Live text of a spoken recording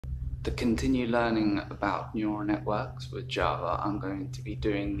To continue learning about neural networks with Java, I'm going to be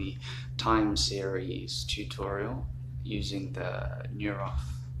doing the time series tutorial using the Neuroph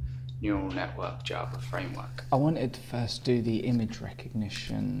neural network Java framework. I wanted to first do the image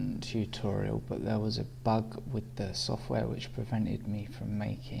recognition tutorial, but there was a bug with the software which prevented me from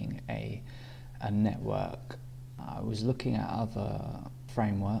making a network. I was looking at other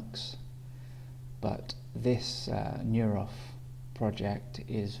frameworks, but this Neuroph project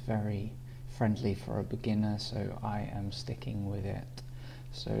is very friendly for a beginner, so I am sticking with it.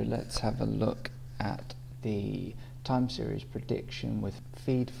 So let's have a look at the time series prediction with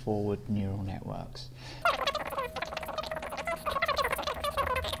feed-forward neural networks.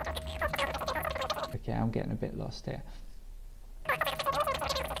 Okay, I'm getting a bit lost here.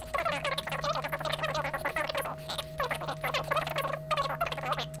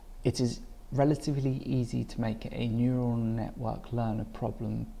 It is relatively easy to make a neural network learn a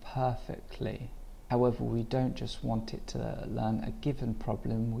problem perfectly. However, we don't just want it to learn a given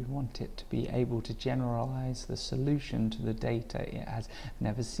problem, we want it to be able to generalize the solution to the data it has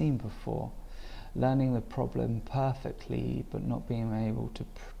never seen before. Learning the problem perfectly but not being able to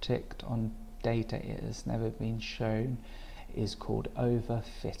predict on data it has never been shown is called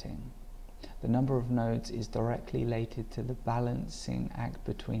overfitting. The number of nodes is directly related to the balancing act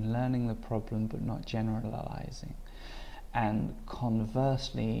between learning the problem but not generalizing, and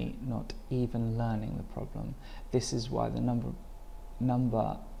conversely not even learning the problem. This is why the number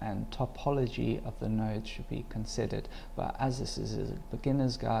and topology of the nodes should be considered, but as this is a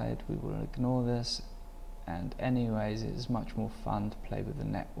beginner's guide we will ignore this, and anyways it is much more fun to play with the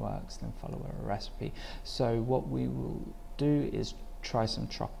networks than follow a recipe. So what we will do is try some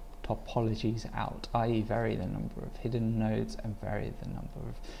topologies out, i.e. vary the number of hidden nodes and vary the number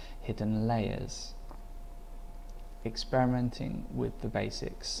of hidden layers, experimenting with the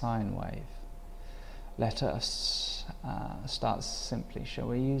basic sine wave. Let us start simply. Shall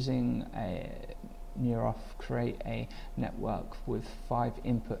we, using a Neuroph, create a network with 5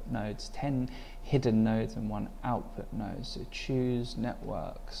 input nodes, 10 hidden nodes and 1 output node. So choose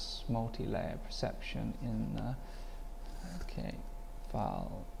networks, multi-layer perception in the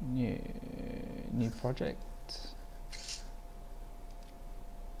file, new project.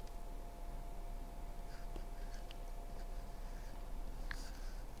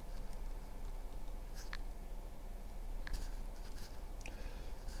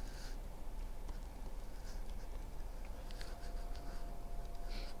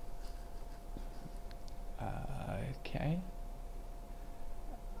 Okay.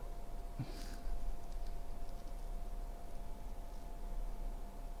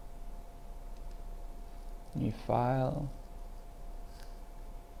 New file,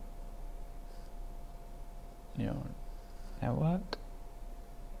 neural network,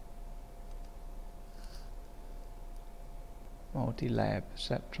 multi-layer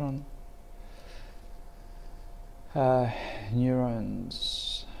perceptron,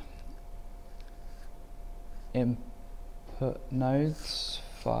 neurons, input nodes,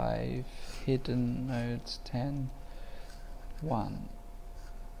 5 hidden nodes, 10, 1.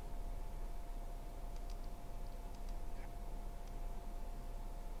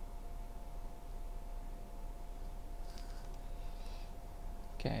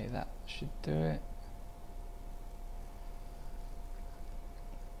 Okay, that should do it.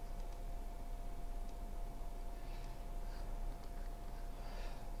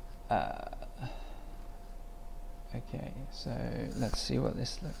 Okay, so let's see what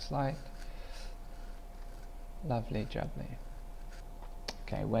this looks like. Lovely jubbly.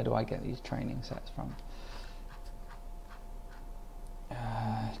 Okay, where do I get these training sets from?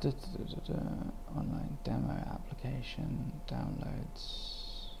 Online demo application,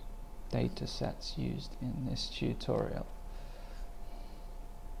 downloads, data sets used in this tutorial.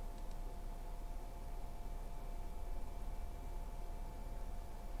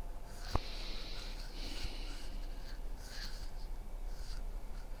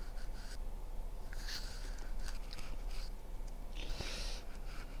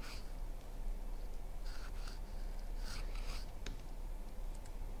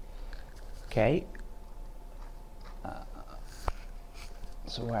 Okay,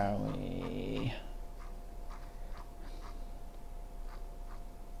 so where are we?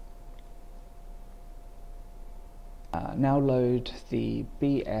 Now load the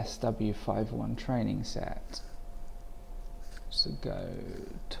BSW51 training set. So go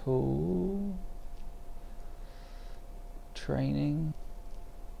Tool, Training,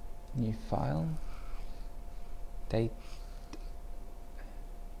 New File,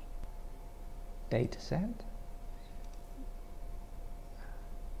 Dataset,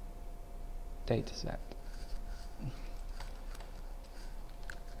 dataset.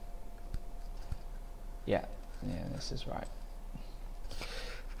 Yeah, this is right.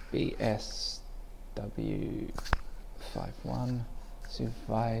 BSW51,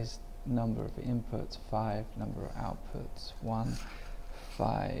 supervised, number of inputs 5, number of outputs 1,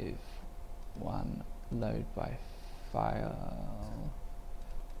 5, 1, load by file.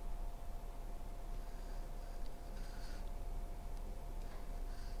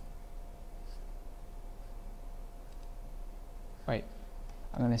 Wait,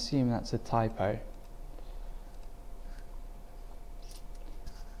 I'm going to assume that's a typo.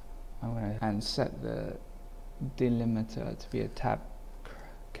 I'm going to set the delimiter to be a tab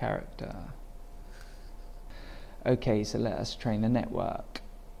character. Okay, so let us train the network.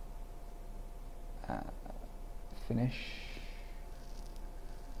 Finish.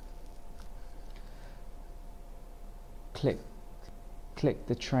 Click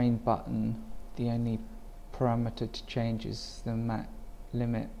the train button. The only parameter to change is the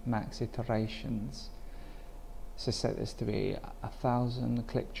limit max iterations. So set this to be 1,000,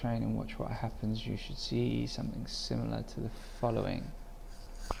 click train and watch what happens. You should see something similar to the following.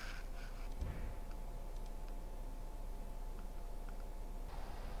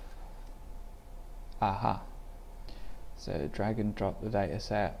 Aha. So drag and drop the data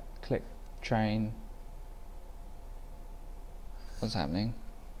set, click train. What's happening?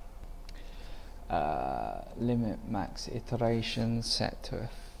 Limit max iterations set to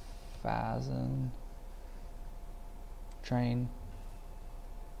 1,000. Train.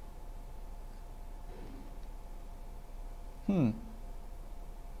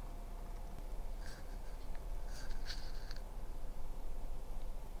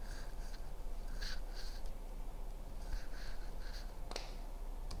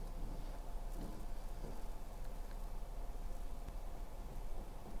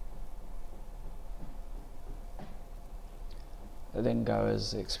 It didn't go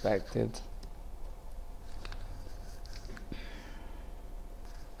as expected.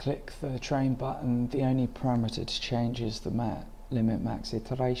 Click the train button. The only parameter to change is the limit max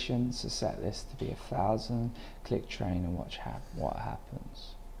iteration. So set this to be 1,000. Click train and watch what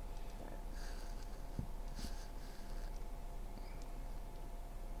happens.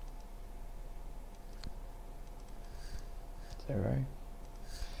 Zero.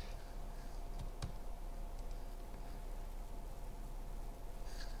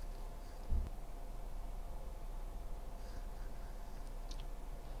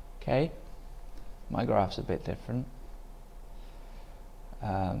 Okay, my graph's a bit different.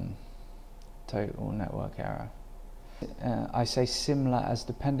 Total network error. I say similar as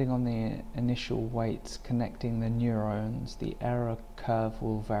depending on the initial weights connecting the neurons, the error curve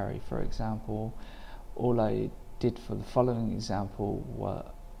will vary. For example, all I did for the following example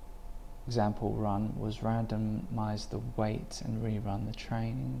run was randomize the weights and rerun the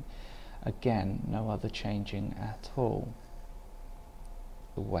training. Again, no other changing at all.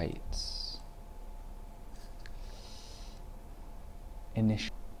 The weights.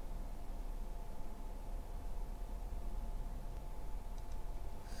 Initial.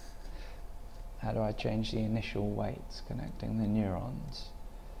 How do I change the initial weights connecting the neurons?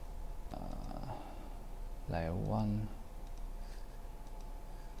 Layer 1.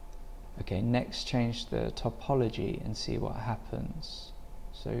 Okay, next change the topology and see what happens.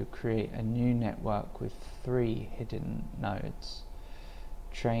 So create a new network with 3 hidden nodes.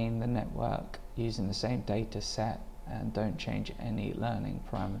 Train the network using the same data set and don't change any learning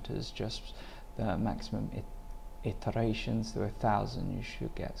parameters, just the maximum iterations to 1,000. You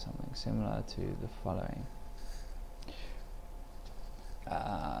should get something similar to the following.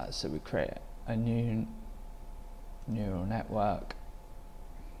 So we create a new neural network.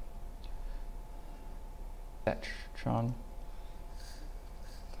 Electron.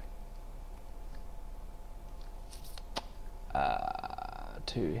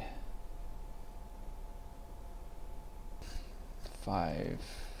 To 5,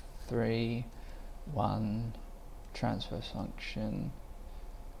 3, 1, transfer function,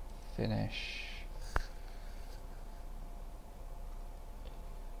 finish.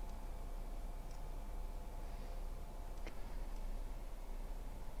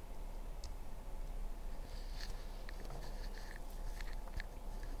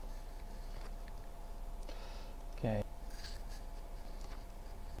 Okay.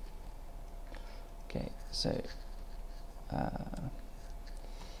 Okay, so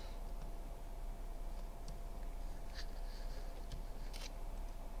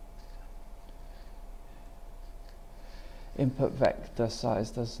input vector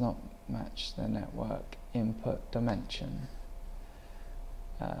size does not match the network input dimension.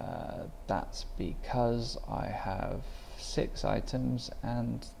 That's because I have 6 items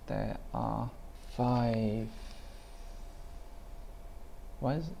and there are 5.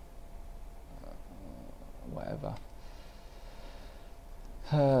 Why is it? Whatever.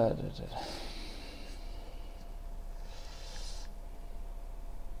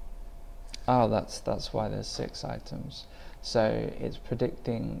 Oh, that's why there's 6 items. So it's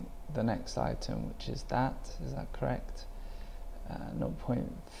predicting the next item, which is that. Is that correct?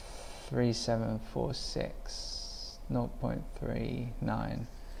 0.3746, 0.39.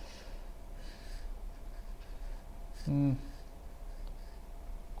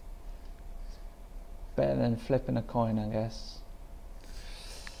 Better than flipping a coin, I guess.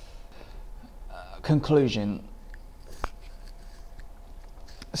 Conclusion.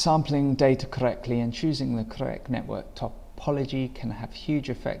 Sampling data correctly and choosing the correct network topology can have huge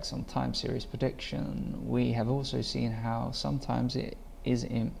effects on time series prediction. We have also seen how sometimes it is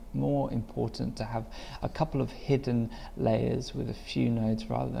more important to have a couple of hidden layers with a few nodes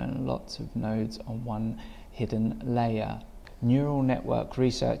rather than lots of nodes on one hidden layer. Neural network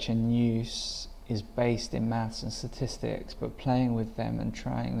research and use is based in maths and statistics, but playing with them and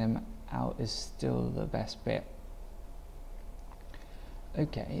trying them out is still the best bit.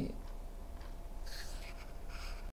 Okay,